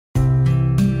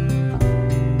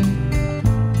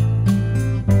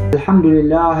الحمد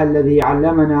لله الذي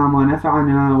علمنا ما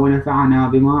نفعنا ونفعنا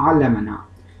بما علمنا.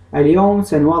 اليوم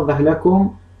سنوضح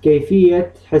لكم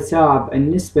كيفية حساب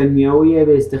النسبة المئوية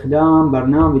باستخدام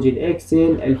برنامج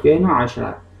الإكسل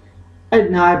 2010.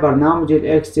 عندنا هاي برنامج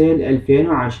الإكسل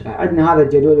 2010، عندنا هذا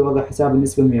الجدول يوضح حساب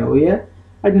النسبة المئوية،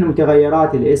 عندنا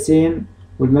متغيرات الاسم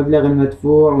والمبلغ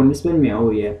المدفوع والنسبة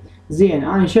المئوية. زين،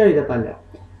 أنا شو أريد أطلع؟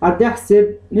 أريد أحسب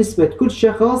نسبة كل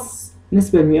شخص،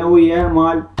 نسبة المئوية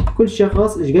مال كل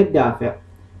شخص ايش قد دافع.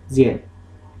 زين،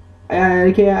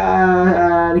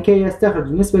 لكي استخرج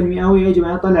النسبة المئوية يجب ان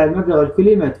اطلع المبلغ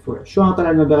الكلي المدفوع. شلون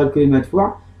اطلع المبلغ الكلي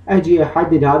المدفوع؟ اجي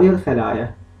احدد هذه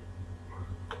الخلايا،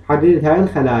 حددت هاي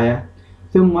الخلايا،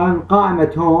 ثم من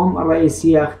قائمة هوم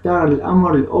الرئيسية اختار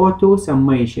الامر الاوتو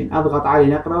سميشن، اضغط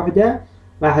عليه نقرة واحدة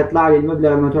راح يطلع لي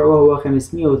المبلغ المدفوع وهو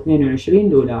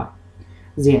 $522.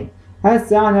 زين،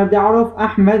 هسه انا بدي اعرف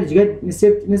احمد ايش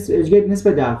قد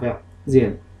نسبة دافع.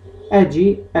 زين،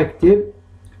 اجي اكتب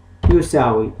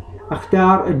يساوي،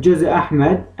 اختار الجزء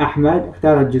احمد،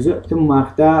 اختار الجزء، ثم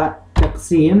اختار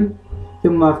تقسيم،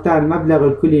 ثم اختار المبلغ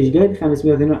الكلي ايش قد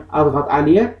 502، اضغط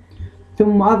عليه،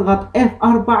 ثم اضغط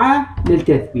F4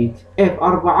 للتثبيت،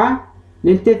 F4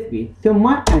 للتثبيت، ثم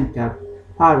انتر.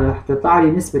 هذا راح تطلع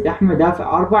لي نسبة احمد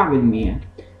دافع 4%.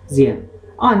 زين،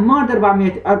 انا ما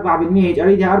اريد 4% هيك،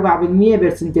 اريدها 4%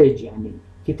 برسنتج يعني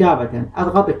كتابة.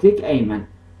 اضغط كليك ايمن،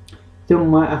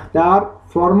 ثم اختار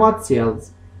فورمات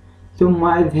سيلز، ثم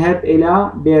اذهب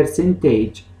الى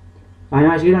بيرسنتج.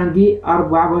 انا اجي عندي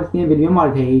 4.2%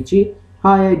 مالتها هيجي،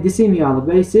 هاي ديسيميال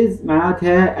بيسز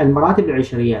معناتها المراتب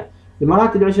العشرية،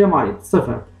 المراتب العشرية مالتي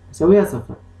صفر، اسويها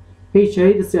صفر، هيك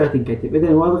اريد تصير تنكتب.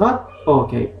 اذا واضغط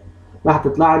اوكي راح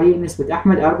تطلع لي نسبة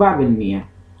احمد 4%.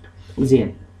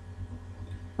 زين،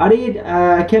 اريد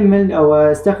اكمل او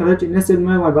استخرج النسبة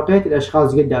مال بقية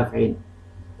الاشخاص قد دافعين.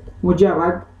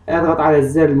 مجرد اضغط على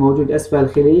الزر الموجود اسفل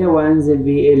الخلية وانزل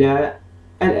به الى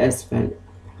الاسفل.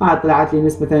 طلعت لي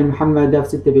نسبة مثلا محمد دافع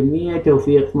 6%،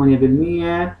 توفيق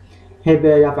 8%،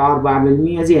 هبة دافع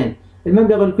 4%. زين،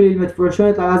 المبلغ الكلي المدفوع شلون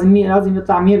يطلع؟ لازم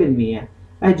يطلع 100%.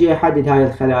 اجي احدد هاي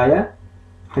الخلايا،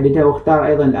 احددها واختار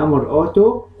ايضا الامر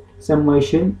اوتو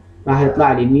سميشن، راح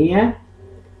يطلع لي 100،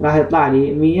 راح يطلع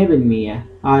لي 100%.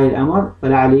 هاي الامر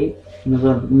طلع لي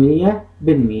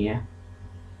 100%.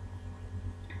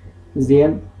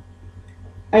 زين،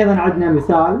 ايضا عندنا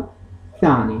مثال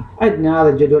ثاني، عندنا هذا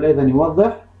الجدول ايضا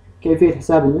يوضح كيفية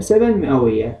حساب النسبة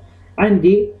المئوية.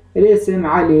 عندي الاسم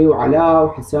علي وعلاء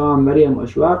وحسام مريم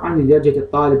واشواق، عندي درجة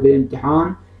الطالب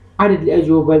بالامتحان، عدد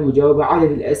الاجوبة المجاوبة،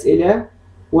 عدد الاسئلة،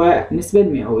 والنسبة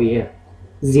المئوية.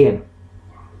 زين،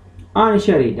 انا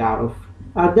شو اريد اعرف؟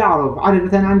 اريد اعرف عدد،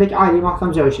 مثلا عندك علي مع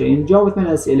 25 جاوب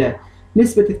 8 اسئلة،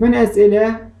 نسبة 8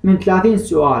 اسئلة من 30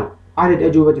 سؤال، عدد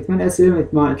اجوبة 8 اسئلة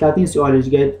من 30 سؤال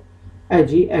ايش قد؟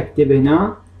 اجي اكتب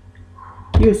هنا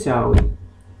يساوي،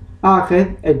 اخذ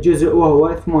الجزء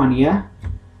وهو 8،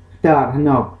 اختار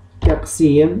هنا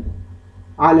تقسيم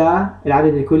على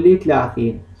العدد الكلي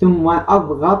 30، ثم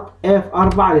اضغط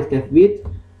F4 للتثبيت،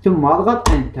 ثم اضغط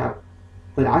انتر.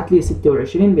 طلعت لي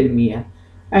 26%.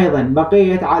 ايضا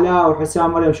بقية علاء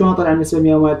وحسام مريم شلون طلع النسبة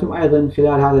المئوية مالتهم؟ ايضا من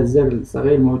خلال هذا الزر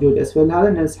الصغير الموجود اسفل هذا،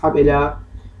 نسحب الى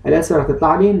الاسفل راح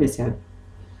تطلع لي النسب.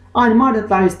 انا ما اريد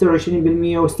تطلع لي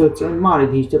 26% و96، ما اريد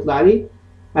هيك تطلع لي،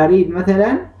 اريد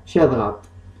مثلا شو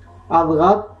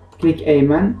اضغط كليك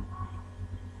ايمن،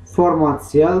 فورمات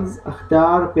سيلز،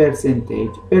 اختار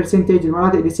بيرسنتج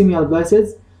المراتب ديسيميال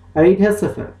بلاسز اريدها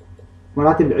صفر،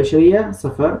 مراتب العشرية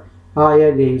صفر، هاي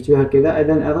اللي يشبه كذا.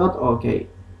 اذا اضغط اوكي.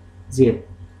 زين،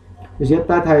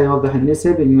 الجطات هاي يوضح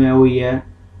النسب المئوية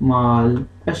مال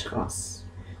اشخاص.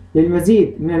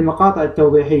 للمزيد من المقاطع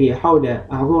التوضيحية حول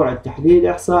موضوع التحليل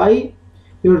الإحصائي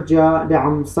يرجى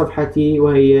دعم صفحتي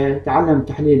وهي تعلم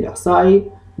التحليل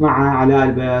الإحصائي مع علاء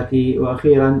البياتي.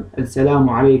 وأخيرا السلام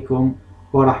عليكم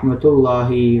ورحمة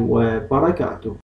الله وبركاته.